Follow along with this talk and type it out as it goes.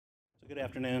Good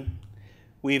afternoon.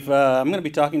 I'm going to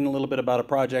be talking a little bit about a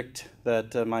project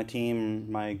that my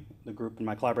team, the group, and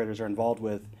my collaborators are involved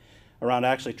with around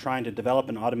actually trying to develop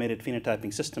an automated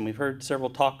phenotyping system. We've heard several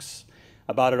talks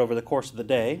about it over the course of the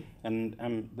day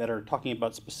and that are talking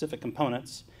about specific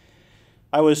components.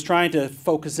 I was trying to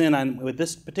focus in on, with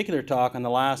this particular talk, on the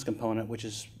last component, which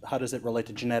is how does it relate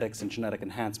to genetics and genetic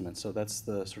enhancement. So that's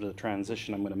the sort of the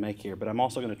transition I'm going to make here. But I'm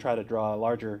also going to try to draw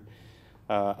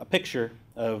a picture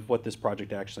of what this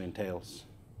project actually entails.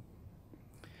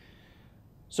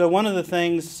 So one of the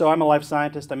things, so I'm a life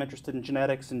scientist. I'm interested in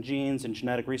genetics and genes and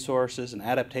genetic resources and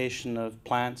adaptation of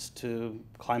plants to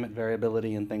climate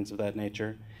variability and things of that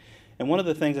nature. And one of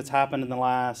the things that's happened in the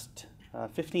last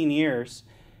 15 years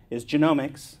is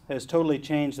genomics has totally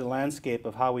changed the landscape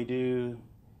of how we do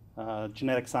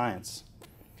genetic science.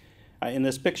 In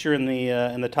this picture in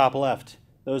the top left,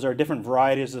 those are different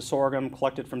varieties of sorghum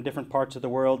collected from different parts of the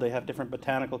world. They have different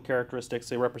botanical characteristics.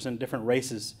 They represent different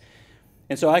races.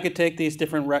 And so I could take these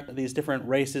different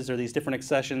races or these different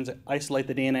accessions, isolate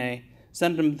the DNA,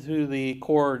 send them to the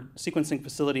core sequencing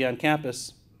facility on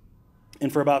campus,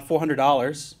 and for about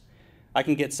 $400, I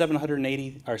can get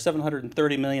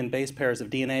 730 million base pairs of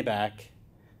DNA back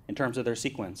in terms of their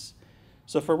sequence.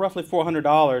 So for roughly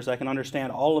 $400, I can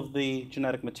understand all of the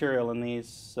genetic material in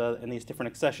these different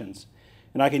accessions.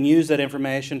 And I can use that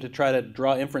information to try to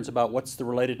draw inference about what's the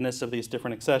relatedness of these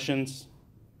different accessions.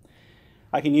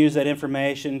 I can use that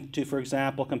information to, for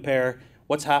example, compare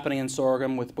what's happening in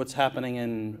sorghum with what's happening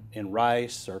in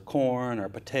rice or corn or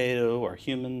potato or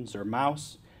humans or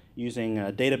mouse, using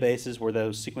databases where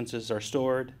those sequences are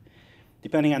stored.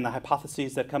 Depending on the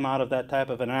hypotheses that come out of that type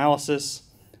of analysis,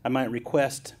 I might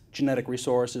request genetic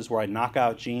resources where I knock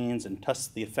out genes and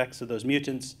test the effects of those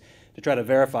mutants to try to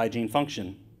verify gene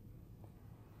function.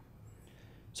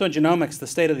 So in genomics, the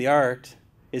state of the art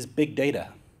is big data.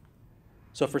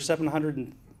 So for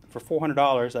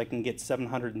 $400, I can get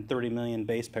 730 million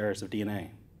base pairs of DNA.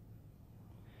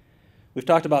 We've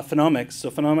talked about phenomics. So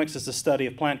phenomics is the study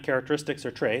of plant characteristics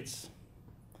or traits.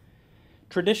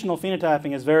 Traditional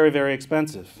phenotyping is very, very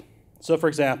expensive. So for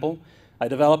example, I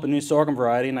develop a new sorghum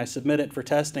variety and I submit it for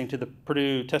testing to the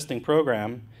Purdue testing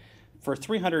program for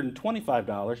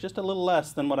 $325, just a little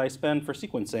less than what I spend for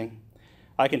sequencing.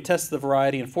 I can test the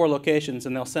variety in 4 locations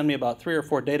and they'll send me about 3 or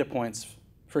 4 data points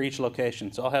for each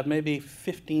location. So I'll have maybe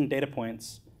 15 data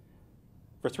points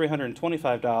for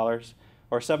 $325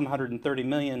 or 730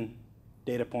 million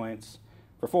data points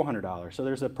for $400. So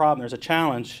there's a problem, there's a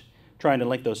challenge trying to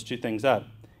link those two things up.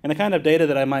 And the kind of data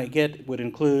that I might get would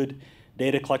include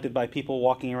data collected by people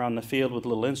walking around the field with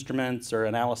little instruments, or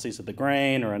analyses of the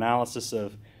grain, or analysis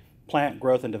of plant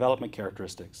growth and development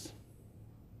characteristics.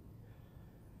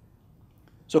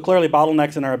 So clearly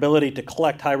bottlenecks in our ability to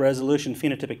collect high-resolution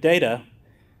phenotypic data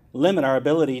limit our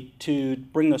ability to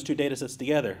bring those two data sets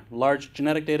together. Large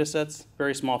genetic data sets,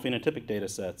 very small phenotypic data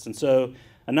sets. And so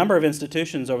a number of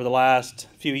institutions over the last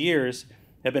few years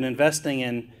have been investing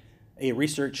in a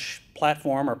research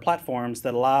platform or platforms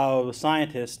that allow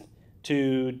scientists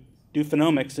to do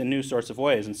phenomics in new sorts of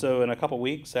ways. And so in a couple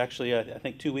weeks, actually I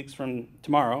think 2 weeks from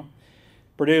tomorrow,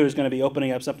 Purdue is going to be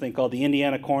opening up something called the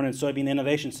Indiana Corn and Soybean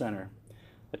Innovation Center,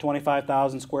 a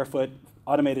 25,000 square foot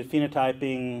automated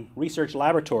phenotyping research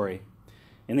laboratory.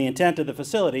 And the intent of the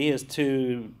facility is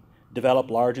to develop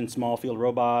large and small field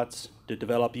robots, to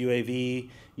develop UAV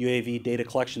data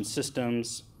collection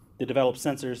systems, to develop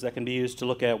sensors that can be used to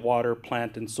look at water,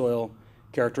 plant, and soil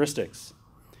characteristics.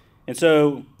 And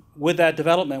so with that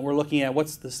development, we're looking at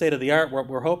what's the state of the art. What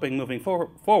we're hoping moving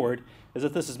forward is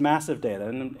that this is massive data,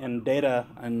 and data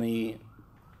in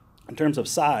terms of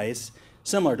size,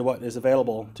 similar to what is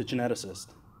available to geneticists.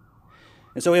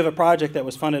 And so we have a project that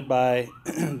was funded by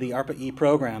the ARPA-E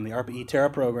program, the ARPA-E Terra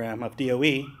program of DOE,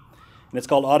 and it's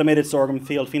called Automated Sorghum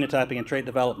Field Phenotyping and Trait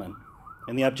Development.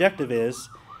 And the objective is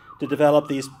to develop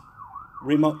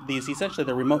essentially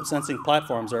the remote sensing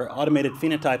platforms, or automated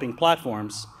phenotyping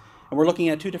platforms. And we're looking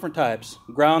at 2 different types: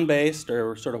 ground-based,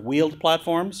 or sort of wheeled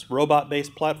platforms,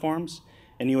 robot-based platforms,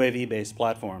 and UAV-based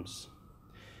platforms.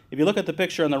 If you look at the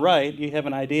picture on the right, you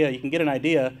can get an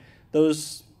idea.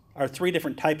 Those are 3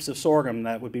 different types of sorghum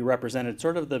that would be represented,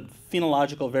 sort of the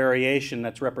phenological variation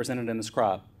that's represented in this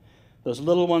crop. Those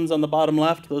little ones on the bottom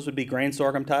left, those would be grain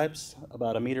sorghum types,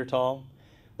 about 1 meter tall.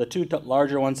 The 2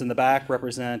 larger ones in the back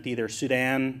represent either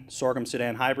sorghum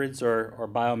Sudan hybrids or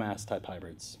biomass type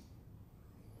hybrids.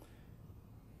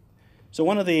 So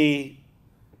one of the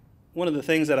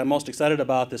things that I'm most excited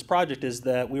about this project is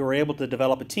that we were able to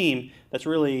develop a team that's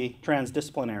really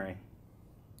transdisciplinary.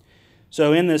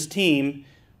 So in this team,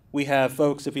 we have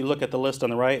folks, if you look at the list on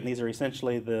the right, and these are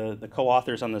essentially the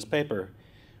co-authors on this paper,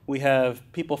 we have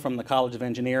people from the College of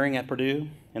Engineering at Purdue,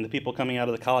 and the people coming out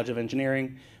of the College of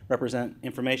Engineering represent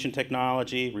information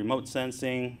technology, remote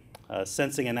sensing,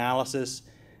 sensing analysis,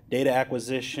 data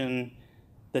acquisition,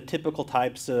 the typical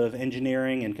types of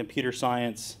engineering and computer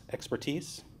science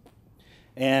expertise.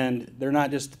 And they're not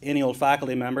just any old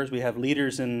faculty members. We have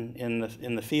leaders in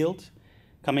the field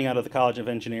coming out of the College of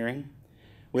Engineering.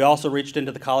 We also reached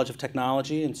into the College of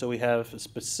Technology, and so we have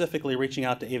specifically reaching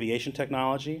out to aviation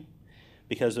technology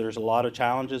because there's a lot of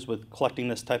challenges with collecting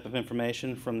this type of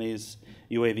information from these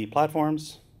UAV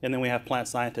platforms. And then we have plant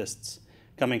scientists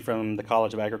coming from the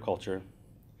College of Agriculture.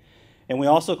 And we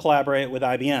also collaborate with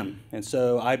IBM. And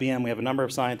so IBM, we have a number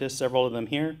of scientists, several of them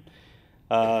here,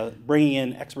 bringing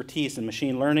in expertise in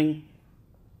machine learning,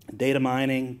 data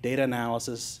mining, data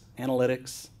analysis,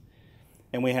 analytics.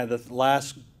 And we have the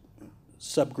last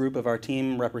subgroup of our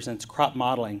team represents crop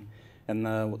modeling. And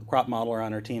the crop modeler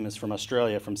on our team is from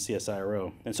Australia, from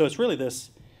CSIRO. And so it's really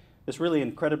this really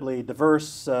incredibly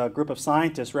diverse group of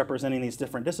scientists representing these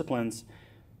different disciplines,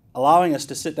 allowing us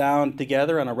to sit down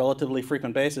together on a relatively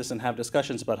frequent basis and have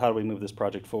discussions about how do we move this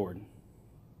project forward.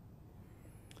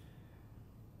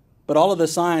 But all of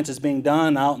this science is being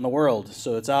done out in the world.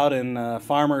 So it's out in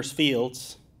farmers'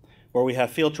 fields where we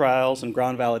have field trials and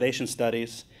ground validation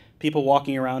studies, people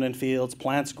walking around in fields,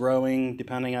 plants growing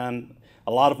depending on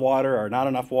a lot of water or not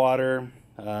enough water,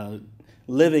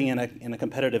 living in a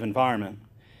competitive environment.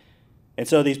 And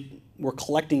so we're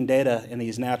collecting data in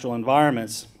these natural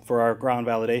environments for our ground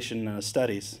validation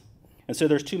studies. And so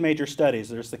there's two major studies.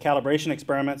 There's the calibration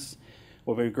experiments,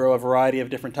 where we grow a variety of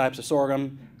different types of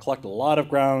sorghum, collect a lot of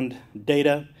ground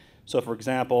data. So for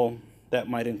example, that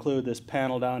might include this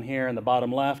panel down here in the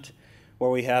bottom left, where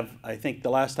we have, I think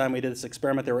the last time we did this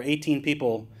experiment, there were 18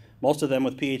 people, most of them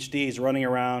with PhDs, running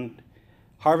around,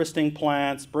 harvesting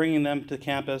plants, bringing them to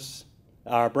campus,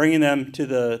 bringing them to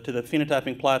the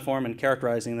phenotyping platform and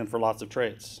characterizing them for lots of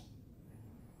traits.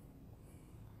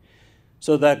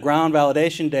 So that ground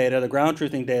validation data, the ground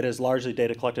truthing data, is largely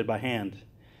data collected by hand.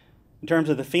 In terms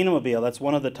of the Phenomobile, that's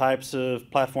one of the types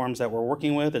of platforms that we're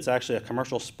working with. It's actually a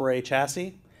commercial spray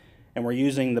chassis, and we're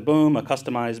using the boom, a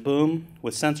customized boom,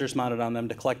 with sensors mounted on them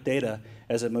to collect data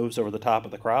as it moves over the top of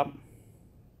the crop.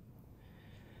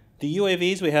 The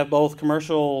UAVs, we have both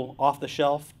commercial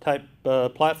off-the-shelf type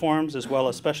platforms as well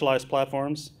as specialized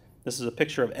platforms. This is a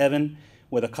picture of Evan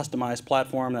with a customized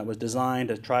platform that was designed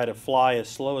to try to fly as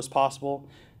slow as possible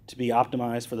to be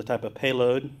optimized for the type of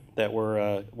payload that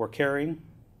we're carrying.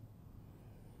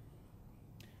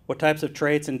 What types of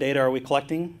traits and data are we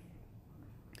collecting?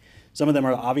 Some of them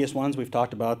are obvious ones. We've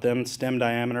talked about them: stem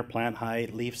diameter, plant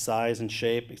height, leaf size and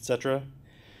shape, etc.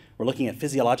 We're looking at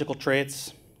physiological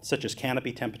traits such as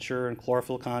canopy temperature and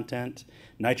chlorophyll content,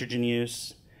 nitrogen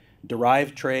use,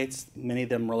 derived traits, many of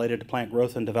them related to plant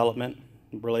growth and development,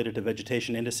 related to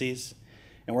vegetation indices.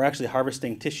 And we're actually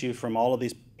harvesting tissue from all of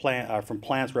these from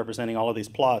plants representing all of these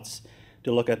plots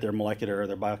to look at their molecular or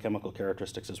their biochemical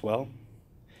characteristics as well.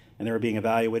 And they were being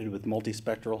evaluated with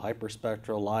multispectral,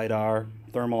 hyperspectral, LIDAR,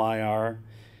 thermal IR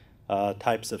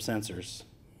types of sensors.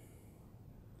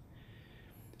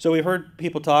 So we've heard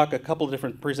people talk, a couple of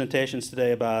different presentations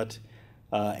today about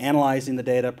analyzing the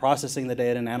data, processing the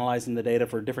data, and analyzing the data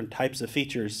for different types of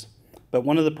features. But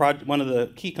one of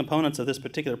the key components of this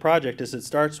particular project is it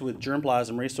starts with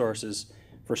germplasm resources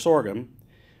for sorghum.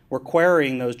 We're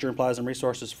querying those germplasm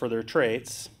resources for their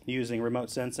traits using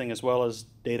remote sensing as well as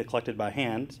data collected by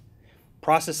hand,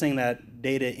 processing that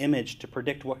data image to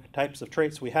predict what types of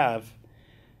traits we have,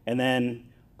 and then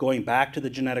going back to the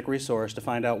genetic resource to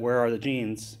find out where are the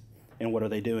genes and what are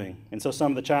they doing. And so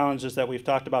some of the challenges that we've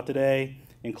talked about today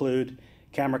include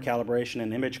camera calibration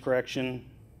and image correction,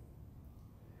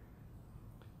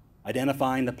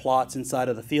 identifying the plots inside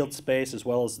of the field space as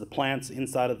well as the plants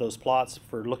inside of those plots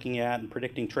for looking at and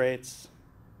predicting traits.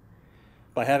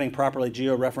 By having properly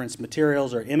geo-referenced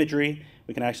materials or imagery,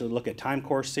 we can actually look at time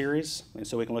course series, and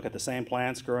so we can look at the same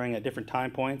plants growing at different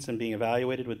time points and being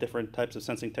evaluated with different types of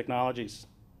sensing technologies.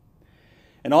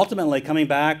 And ultimately coming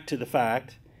back to the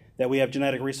fact that we have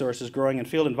genetic resources growing in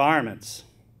field environments,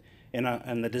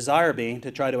 and the desire being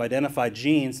to try to identify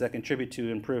genes that contribute to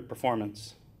improved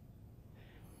performance.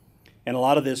 And a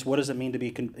lot of this, what does it mean to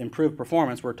be improved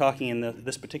performance? We're talking in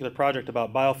this particular project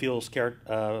about biofuels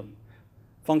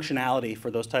functionality for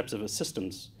those types of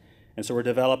systems. And so we're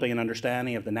developing an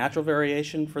understanding of the natural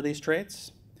variation for these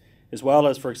traits, as well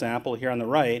as, for example, here on the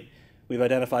right, we've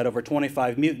identified over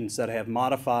 25 mutants that have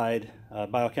modified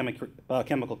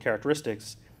biochemical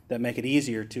characteristics that make it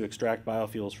easier to extract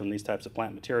biofuels from these types of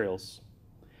plant materials.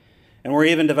 And we're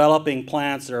even developing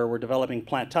plants, or we're developing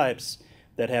plant types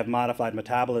that have modified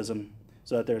metabolism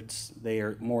so that they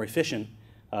are more efficient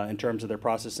in terms of their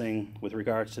processing with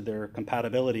regards to their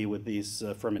compatibility with these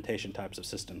fermentation types of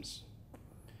systems.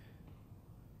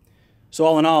 So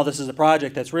all in all, this is a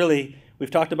project that's really, we've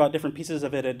talked about different pieces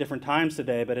of it at different times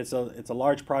today, but it's a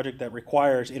large project that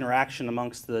requires interaction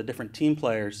amongst the different team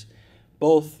players,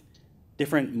 both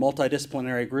different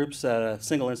multidisciplinary groups at a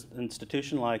single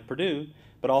institution like Purdue,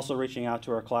 but also reaching out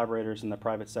to our collaborators in the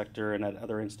private sector and at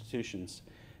other institutions.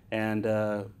 And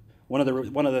one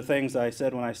of the things I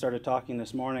said when I started talking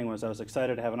this morning was I was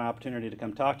excited to have an opportunity to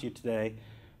come talk to you today,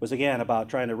 was again about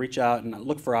trying to reach out and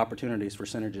look for opportunities for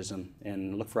synergism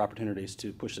and look for opportunities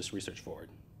to push this research forward.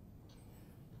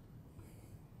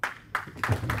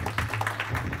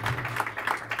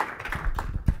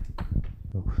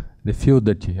 The field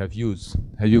that you have used,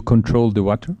 have you controlled the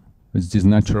water? Is this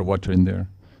natural water in there?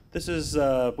 This is,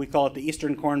 we call it the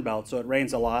Eastern Corn Belt, so it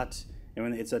rains a lot,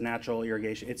 and it's a natural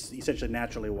irrigation. It's essentially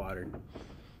naturally watered.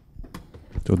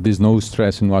 So there's no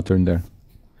stress in water in there?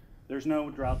 There's no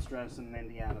drought stress in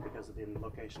Indiana because of the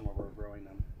location where we're growing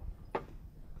them.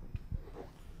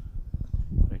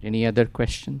 Right, any other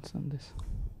questions on this?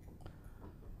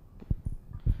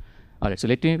 All right, so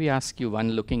let me maybe ask you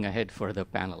one looking ahead for the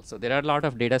panel. So there are a lot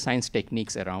of data science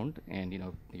techniques around, and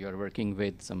you're working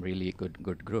with some really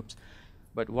good groups.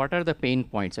 But what are the pain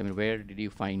points? I mean, where did you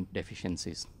find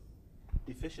deficiencies?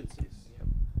 Deficiencies?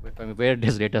 Yep. I mean, where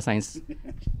does data science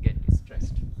get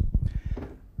stressed?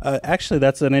 Actually,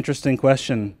 that's an interesting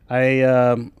question.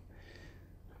 So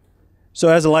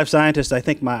as a life scientist, I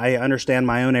think I understand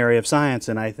my own area of science,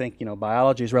 and I think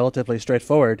biology is relatively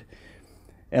straightforward.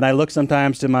 And I look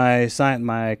sometimes to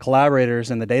my collaborators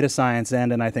in the data science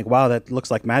end, and I think, wow, that looks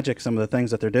like magic, some of the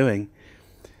things that they're doing.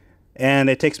 And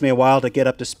it takes me a while to get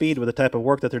up to speed with the type of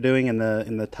work that they're doing and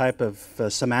the type of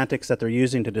semantics that they're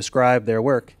using to describe their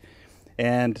work.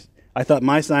 And I thought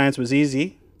my science was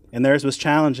easy, and theirs was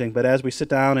challenging. But as we sit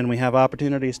down and we have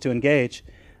opportunities to engage,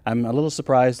 I'm a little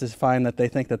surprised to find that they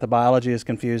think that the biology is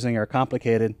confusing or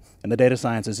complicated, and the data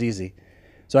science is easy.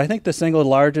 So I think the single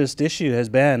largest issue has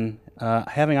been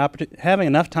having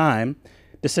enough time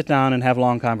to sit down and have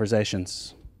long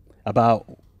conversations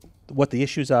about what the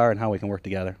issues are and how we can work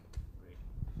together.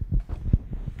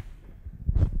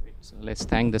 So let's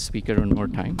thank the speaker one more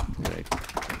time. Right.